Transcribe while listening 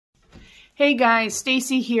Hey guys,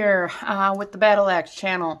 Stacy here with the Battle Axe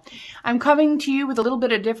channel. I'm coming to you with a little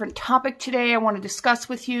bit of a different topic today I want to discuss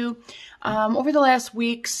with you. Over the last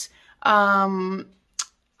weeks,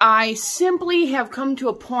 I simply have come to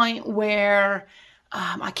a point where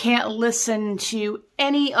I can't listen to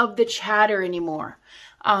any of the chatter anymore.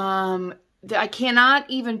 I cannot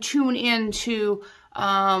even tune in to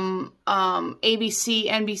ABC,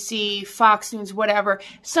 NBC, Fox News, whatever.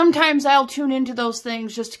 Sometimes I'll tune into those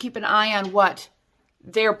things just to keep an eye on what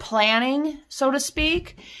they're planning, so to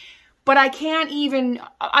speak. But I can't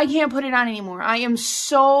put it on anymore. I am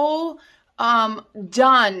so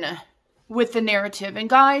done with the narrative. And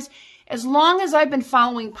guys, as long as I've been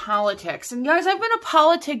following politics, and guys, I've been a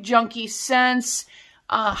politic junkie since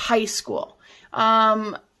high school.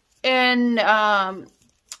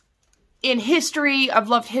 In history, I've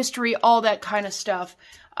loved history, all that kind of stuff.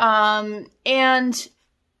 And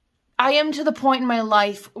I am to the point in my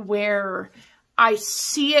life where I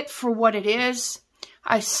see it for what it is.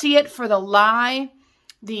 I see it for the lie,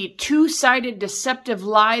 the two-sided deceptive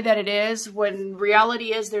lie that it is, when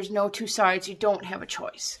reality is there's no two sides. You don't have a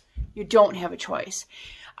choice. You don't have a choice.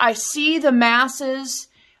 I see the masses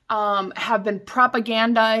have been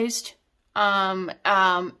propagandized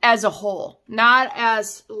as a whole, not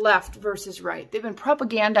as left versus right. They've been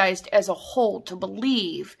propagandized as a whole to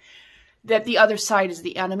believe that the other side is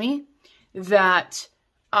the enemy, that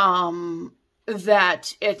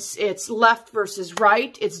it's left versus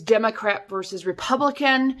right, it's Democrat versus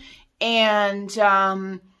Republican, and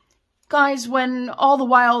guys, when all the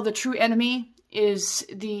while the true enemy is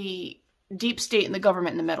the deep state and the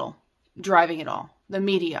government in the middle, driving it all, the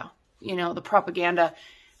media, you know, the propaganda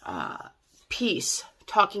piece,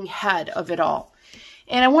 talking head of it all.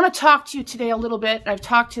 And I want to talk to you today a little bit. I've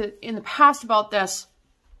talked to in the past about this.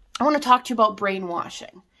 I want to talk to you about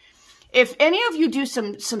brainwashing. If any of you do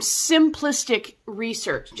some simplistic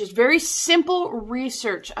research, just very simple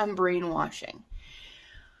research on brainwashing,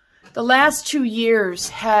 the last 2 years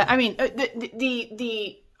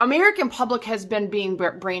the American public has been being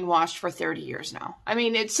brainwashed for 30 years now. I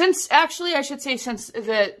mean, since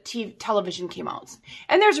the television came out.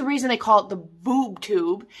 And there's a reason they call it the boob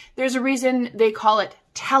tube. There's a reason they call it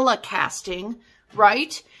telecasting,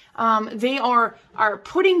 right? They are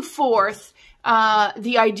putting forth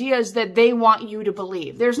the ideas that they want you to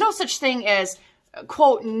believe. There's no such thing as,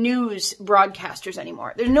 quote, news broadcasters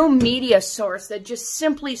anymore. There's no media source that just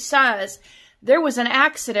simply says, there was an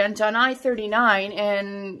accident on I-39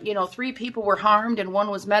 and, you know, 3 people were harmed and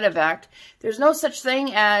 1 was medevaced. There's no such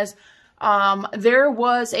thing as there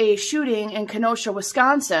was a shooting in Kenosha,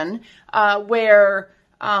 Wisconsin, where,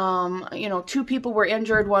 you know, 2 people were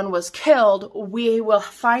injured, 1 was killed. We will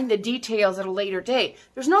find the details at a later date.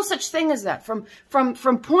 There's no such thing as that. From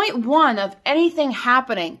point 1 of anything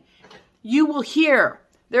happening, you will hear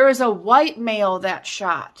there is a white male that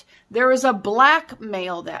shot. There is a black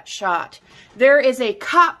male that shot. There is a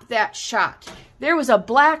cop that shot. There was a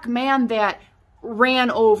black man that ran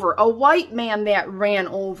over. A white man that ran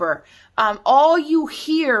over. All you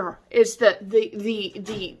hear is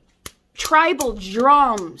the tribal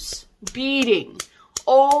drums beating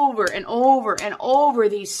over and over and over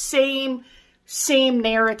these same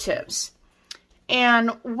narratives.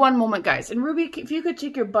 And one moment, guys. And Ruby, if you could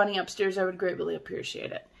take your bunny upstairs, I would greatly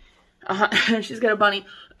appreciate it. She's got a bunny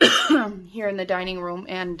here in the dining room,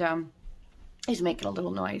 and he's making a little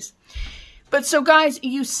noise. But so, guys,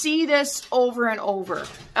 you see this over and over.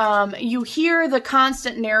 You hear the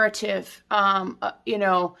constant narrative.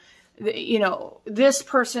 This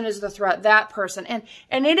person is the threat, that person, and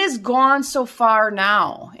it has gone so far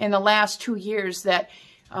now in the last 2 years that,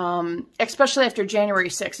 especially after January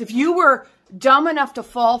 6th, if you were dumb enough to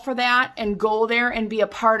fall for that and go there and be a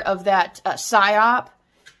part of that psyop.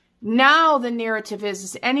 Now the narrative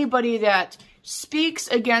is anybody that speaks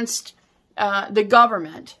against the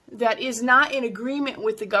government, that is not in agreement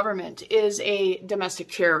with the government, is a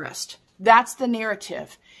domestic terrorist. That's the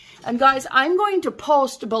narrative. And guys, I'm going to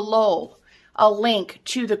post below a link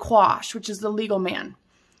to the Quash, which is the Legalmqn.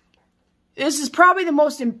 This is probably the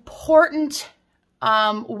most important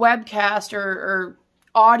webcast or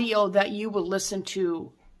audio that you will listen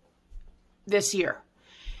to this year.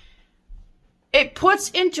 It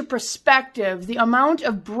puts into perspective the amount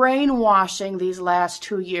of brainwashing these last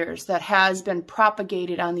 2 years that has been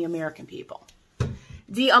propagated on the American people.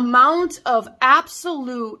 The amount of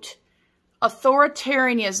absolute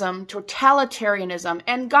authoritarianism, totalitarianism,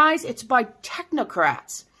 and guys, it's by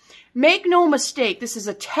technocrats. Make no mistake, this is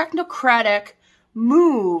a technocratic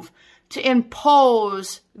move to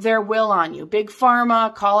impose their will on you. Big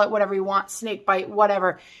pharma, call it whatever you want, snake bite,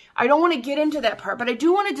 whatever. I don't want to get into that part, but I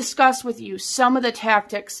do want to discuss with you some of the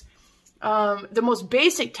tactics, the most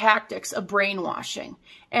basic tactics of brainwashing.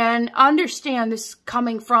 And understand this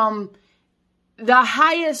coming from the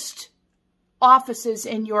highest offices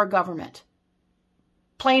in your government.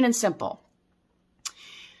 Plain and simple.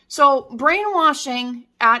 So brainwashing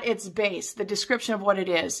at its base, the description of what it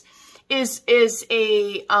is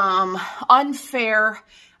a unfair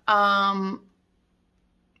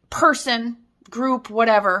person, group,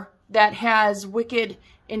 whatever, that has wicked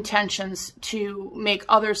intentions to make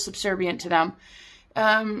others subservient to them,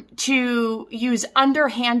 to use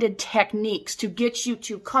underhanded techniques to get you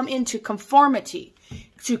to come into conformity,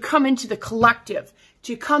 to come into the collective,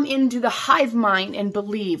 to come into the hive mind and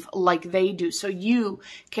believe like they do, so you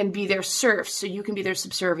can be their serfs, so you can be their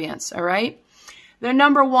subservience, all right? The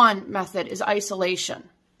number one method is isolation,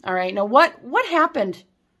 all right? Now, what happened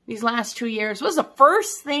these last 2 years? What was the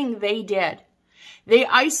first thing they did? They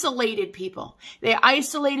isolated people. They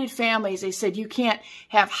isolated families. They said, you can't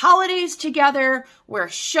have holidays together. We're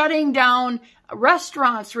shutting down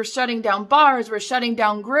restaurants. We're shutting down bars. We're shutting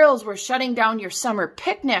down grills. We're shutting down your summer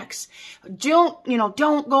picnics. Don't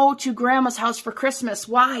go to grandma's house for Christmas.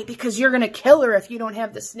 Why? Because you're going to kill her if you don't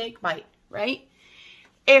have the snake bite, right?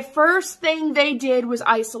 A first thing they did was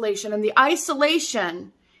isolation. And the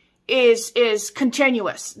isolation is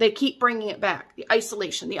continuous. They keep bringing it back. The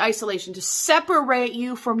isolation to separate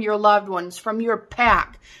you from your loved ones, from your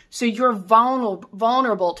pack, so you're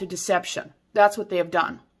vulnerable to deception. That's what they have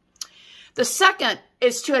done. The second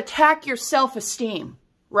is to attack your self-esteem,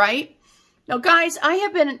 right? Now, guys, I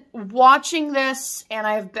have been watching this, and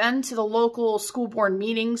I have been to the local school board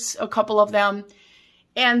meetings, a couple of them,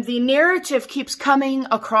 and the narrative keeps coming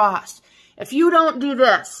across. If you don't do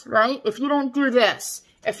this, right? If you don't do this,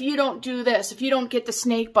 if you don't do this, if you don't get the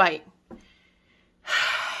snake bite,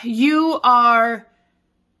 you are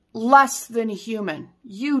less than human.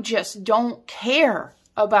 You just don't care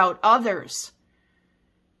about others.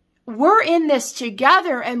 We're in this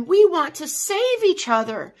together and we want to save each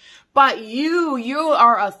other. But you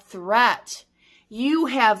are a threat. You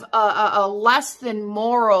have a less than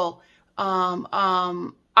moral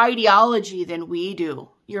ideology than we do.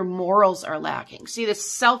 Your morals are lacking. See, the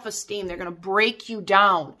self-esteem, they're going to break you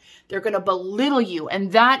down. They're going to belittle you.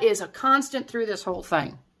 And that is a constant through this whole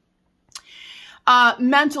thing.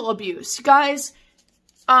 Mental abuse. Guys,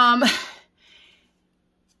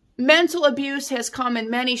 mental abuse has come in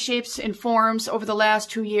many shapes and forms over the last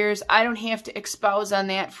 2 years. I don't have to espouse on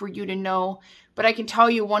that for you to know. But I can tell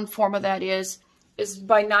you one form of that is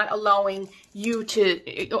by not allowing you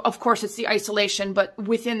to, of course, it's the isolation, but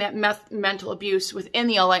within that mental abuse, within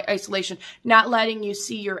the isolation, not letting you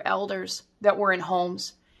see your elders that were in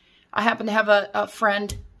homes. I happen to have a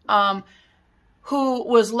friend who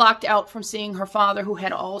was locked out from seeing her father who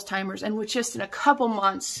had Alzheimer's, and was just in a couple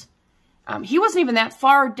months, he wasn't even that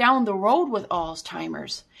far down the road with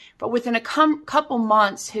Alzheimer's, but within a couple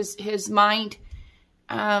months, his mind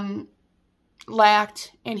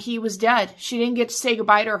lacked, and he was dead. She didn't get to say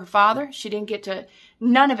goodbye to her father. She didn't get to,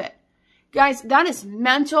 none of it. Guys, that is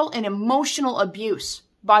mental and emotional abuse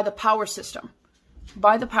by the power system.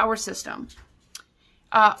 By the power system.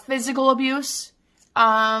 Physical abuse.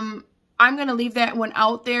 I'm going to leave that one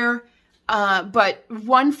out there. But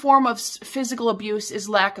one form of physical abuse is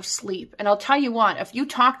lack of sleep. And I'll tell you what, if you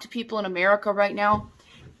talk to people in America right now,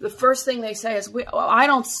 the first thing they say is, I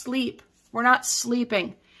don't sleep. We're not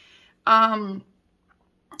sleeping. And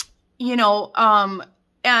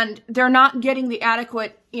they're not getting the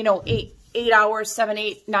adequate, 8 hours, 7,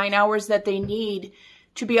 8, 9 hours that they need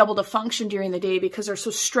to be able to function during the day, because they're so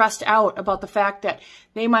stressed out about the fact that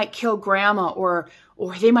they might kill grandma or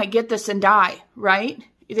they might get this and die, right?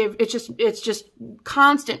 It's just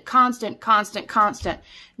constant,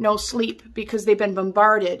 no sleep, because they've been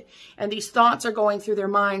bombarded, and these thoughts are going through their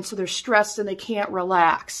mind, so they're stressed and they can't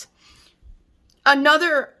relax.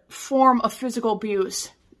 Another form of physical abuse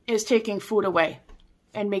is taking food away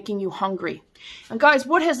and making you hungry. And guys,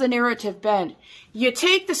 what has the narrative been? You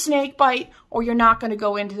take the snake bite, or you're not going to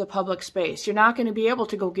go into the public space. You're not going to be able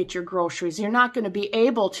to go get your groceries. You're not going to be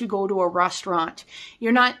able to go to a restaurant.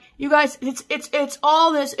 You're not, you guys, it's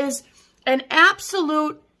all this is an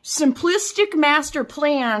absolute simplistic master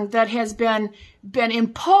plan that has been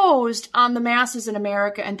imposed on the masses in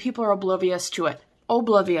America, and people are oblivious to it.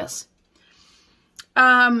 Oblivious.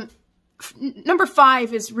 Number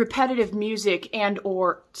 5 is repetitive music and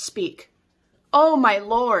or speak. Oh my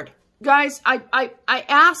Lord. guys, I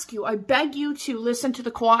ask you, I beg you to listen to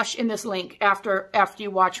the Quash in this link after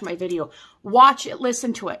you watch my video. Watch it,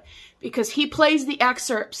 listen to it, because he plays the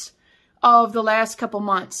excerpts of the last couple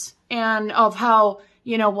months and of how,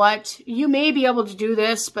 you know what, you may be able to do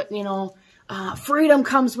this, but, you know, freedom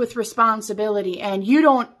comes with responsibility, and you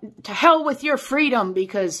don't, to hell with your freedom,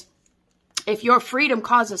 because if your freedom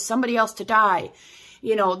causes somebody else to die,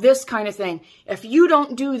 you know, this kind of thing. If you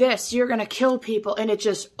don't do this, you're going to kill people. And it's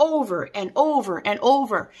just over and over and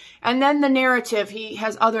over. And then the narrative, he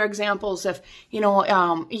has other examples of, you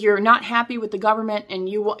know, you're not happy with the government, and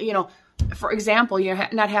you know, for example, you're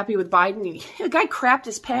not happy with Biden. The guy crapped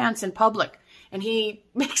his pants in public. And he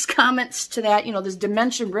makes comments to that, you know, this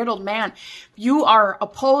dementia-riddled man. You are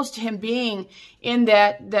opposed to him being in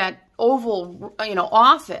that Oval, you know,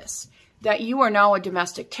 office, that you are now a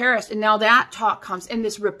domestic terrorist. And now that talk comes in,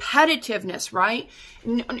 this repetitiveness, right?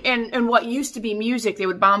 And what used to be music, they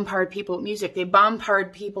would bombard people with music. They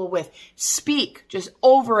bombard people with speak, just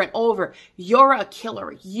over and over. You're a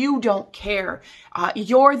killer. You don't care.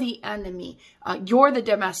 You're the enemy. You're the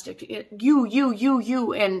domestic. You,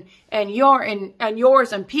 and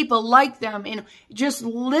yours, and people like them. And just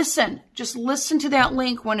listen to that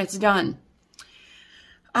link when it's done.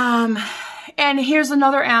 And here's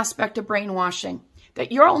another aspect of brainwashing,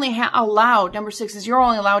 that you're only allowed, number 6 is you're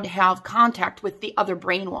only allowed to have contact with the other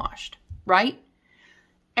brainwashed, right?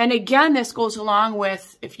 And again, this goes along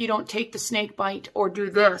with, if you don't take the snake bite or do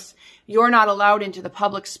this, you're not allowed into the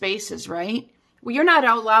public spaces, right? Well, you're not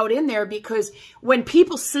allowed in there, because when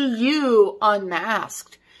people see you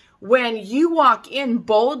unmasked, when you walk in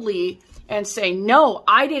boldly and say, no,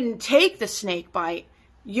 I didn't take the snake bite,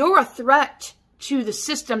 you're a threat to the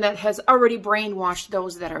system that has already brainwashed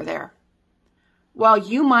those that are there. Well,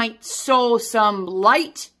 you might sow some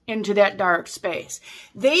light into that dark space.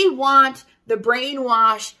 They want the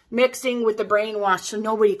brainwash mixing with the brainwash so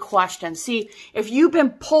nobody questions. See, if you've been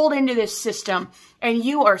pulled into this system and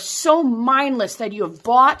you are so mindless that you have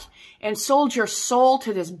bought and sold your soul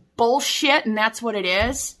to this bullshit, and that's what it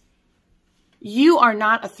is, you are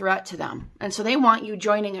not a threat to them. And so they want you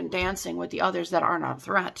joining and dancing with the others that are not a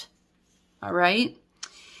threat. All right.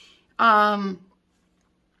 The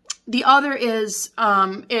other is,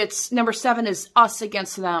 it's number 7 is us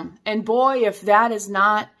against them. And boy, if that is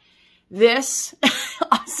not this,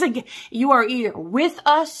 you are either with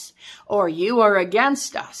us or you are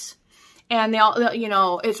against us. And they'll, you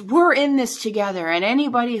know, we're in this together. And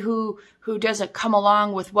anybody who doesn't come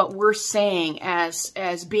along with what we're saying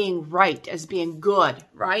as being right, as being good,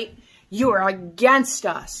 right? You are against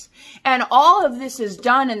us. And all of this is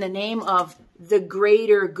done in the name of the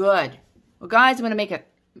greater good. Well, guys, I'm going to make an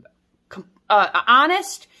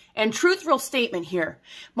honest and truthful statement here.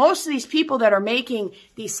 Most of these people that are making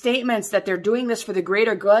these statements that they're doing this for the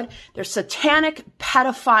greater good, they're satanic,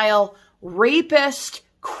 pedophile, rapist,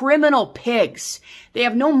 criminal pigs. They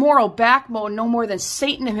have no moral backbone, no more than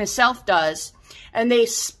Satan himself does. And they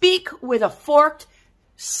speak with a forked,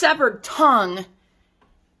 severed tongue.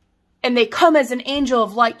 And they come as an angel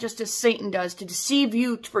of light, just as Satan does, to deceive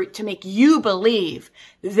you, to make you believe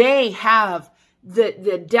they have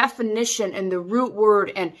the definition and the root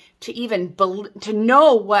word, and to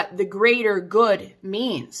know what the greater good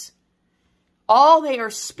means. All they are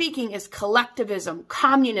speaking is collectivism,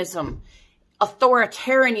 communism,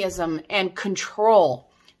 authoritarianism, and control.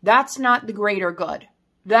 That's not the greater good.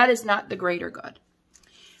 That is not the greater good.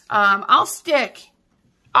 I'll stick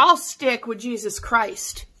with Jesus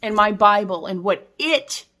Christ and my Bible and what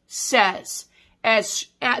it says as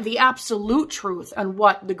the absolute truth on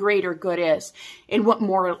what the greater good is and what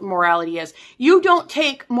morality is. You don't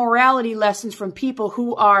take morality lessons from people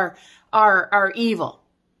who are evil,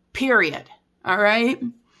 period. All right?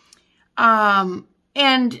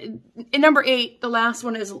 And number 8, the last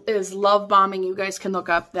one is love bombing. You guys can look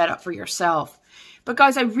that up for yourself. But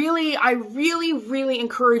guys, I really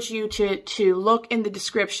encourage you to look in the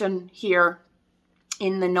description here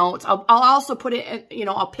in the notes. I'll also put it,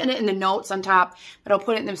 I'll pin it in the notes on top, but I'll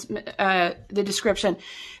put it in the description.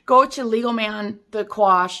 Go to Legalmqn, the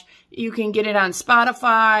Quash. You can get it on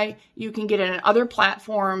Spotify. You can get it on other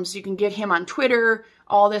platforms. You can get him on Twitter,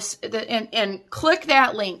 all this, and click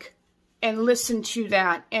that link and listen to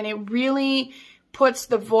that. And it really puts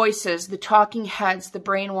the voices, the talking heads, the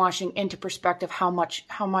brainwashing into perspective, how much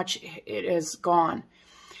it is gone.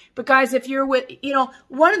 But guys, if you're with,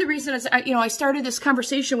 one of the reasons, I started this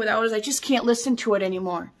conversation with is I just can't listen to it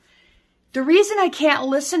anymore. The reason I can't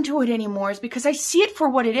listen to it anymore is because I see it for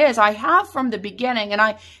what it is. I have from the beginning,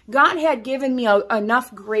 and God had given me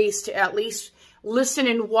enough grace to at least listen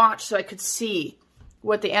and watch so I could see.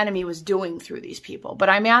 what the enemy was doing through these people. But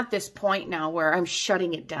I'm at this point now where I'm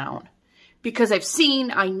shutting it down because I've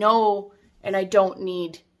seen, I know, and I don't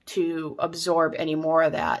need to absorb any more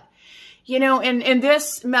of that. You know, and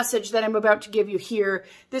this message that I'm about to give you here,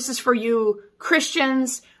 this is for you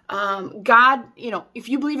Christians. God, you know, if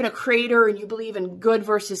you believe in a creator and you believe in good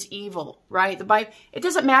versus evil, right? The Bible, it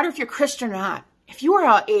doesn't matter if you're Christian or not. If you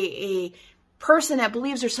are a person that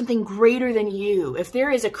believes there's something greater than you, if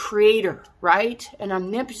there is a creator, right? An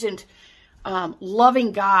omnipotent,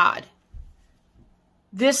 loving God,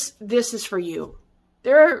 this is for you.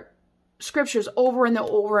 There are scriptures over and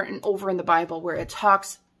over in the Bible where it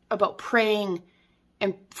talks about praying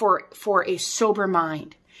and for a sober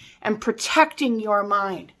mind and protecting your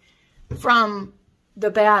mind from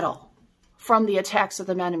the battle, from the attacks of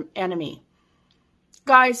the enemy.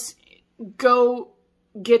 Guys, go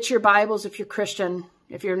get your Bibles if you're Christian.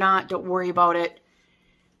 If you're not, don't worry about it.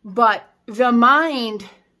 But the mind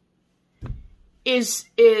is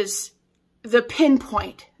the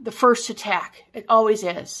pinpoint, the first attack. It always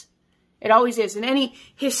is. It always is. In any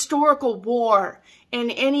historical war,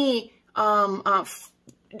 in any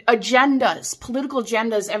agendas, political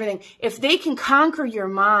agendas, everything, if they can conquer your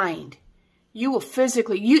mind, you will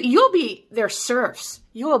physically, you'll be their serfs.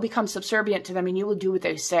 You will become subservient to them and you will do what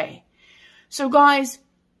they say. So guys,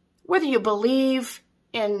 whether you believe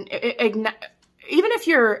in, even if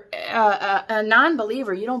you're a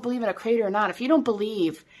non-believer, you don't believe in a creator or not, if you don't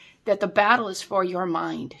believe that the battle is for your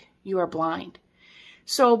mind, you are blind.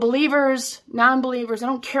 So believers, non-believers, I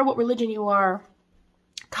don't care what religion you are,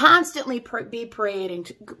 constantly be praying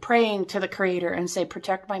to the creator and say,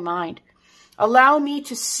 protect my mind. Allow me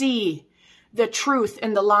to see the truth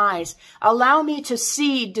in the lies. Allow me to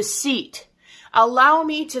see deceit. Allow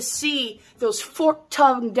me to see those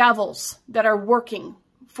fork-tongued devils that are working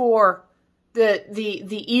for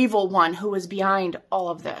the evil one who is behind all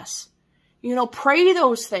of this. You know, pray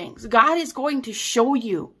those things. God is going to show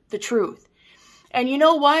you the truth. And you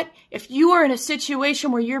know what? If you are in a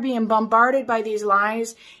situation where you're being bombarded by these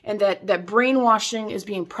lies and that brainwashing is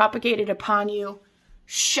being propagated upon you,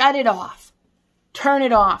 shut it off. Turn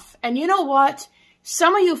it off. And you know what?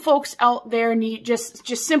 Some of you folks out there just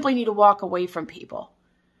simply need to walk away from people.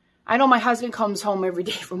 I know my husband comes home every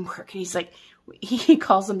day from work and he's like, he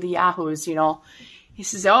calls them the Yahoos, you know. He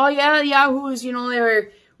says, oh yeah, the Yahoos, you know,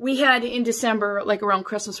 we had in December, like around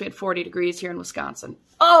Christmas, we had 40 degrees here in Wisconsin.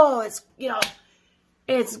 Oh, it's, you know,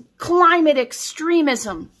 it's climate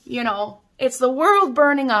extremism, you know. It's the world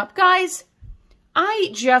burning up. Guys, I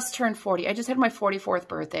just turned 40. I just had my 44th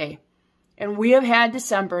birthday. And we have had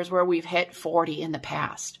Decembers where we've hit 40 in the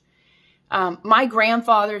past. My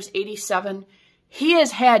grandfather's 87. He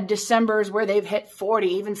has had Decembers where they've hit 40,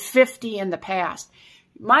 even 50 in the past.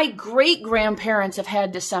 My great-grandparents have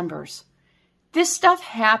had Decembers. This stuff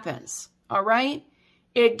happens, all right?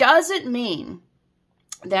 It doesn't mean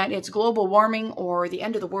that it's global warming or the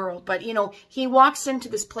end of the world. But, you know, he walks into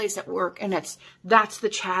this place at work and that's the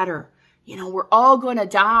chatter. You know, we're all going to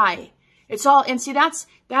die. It's all, and see,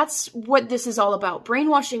 that's what this is all about.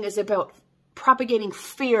 Brainwashing is about propagating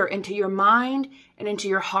fear into your mind and into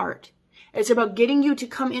your heart. It's about getting you to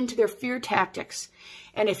come into their fear tactics.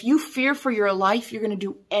 And if you fear for your life, you're going to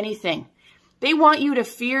do anything. They want you to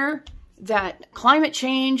fear that climate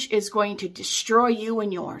change is going to destroy you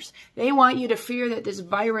and yours. They want you to fear that this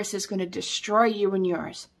virus is going to destroy you and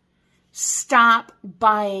yours. Stop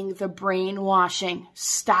buying the brainwashing.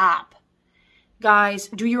 Stop. Guys,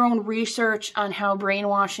 do your own research on how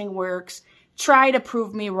brainwashing works. Try to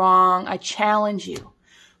prove me wrong. I challenge you.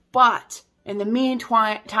 But in the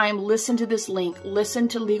meantime, listen to this link. Listen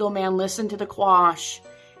to Legalmqn. Listen to the Quash.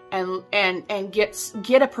 And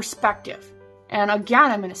get a perspective. And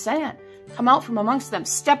again, I'm going to say it. Come out from amongst them.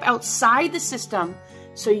 Step outside the system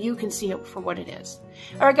so you can see it for what it is.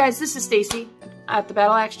 All right, guys, this is Stacy at the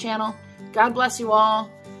Battle Axe channel. God bless you all.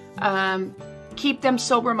 Keep them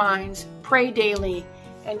sober minds. Pray daily.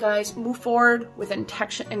 And guys, move forward with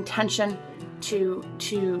intention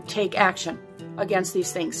to take action against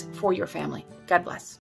these things for your family. God bless.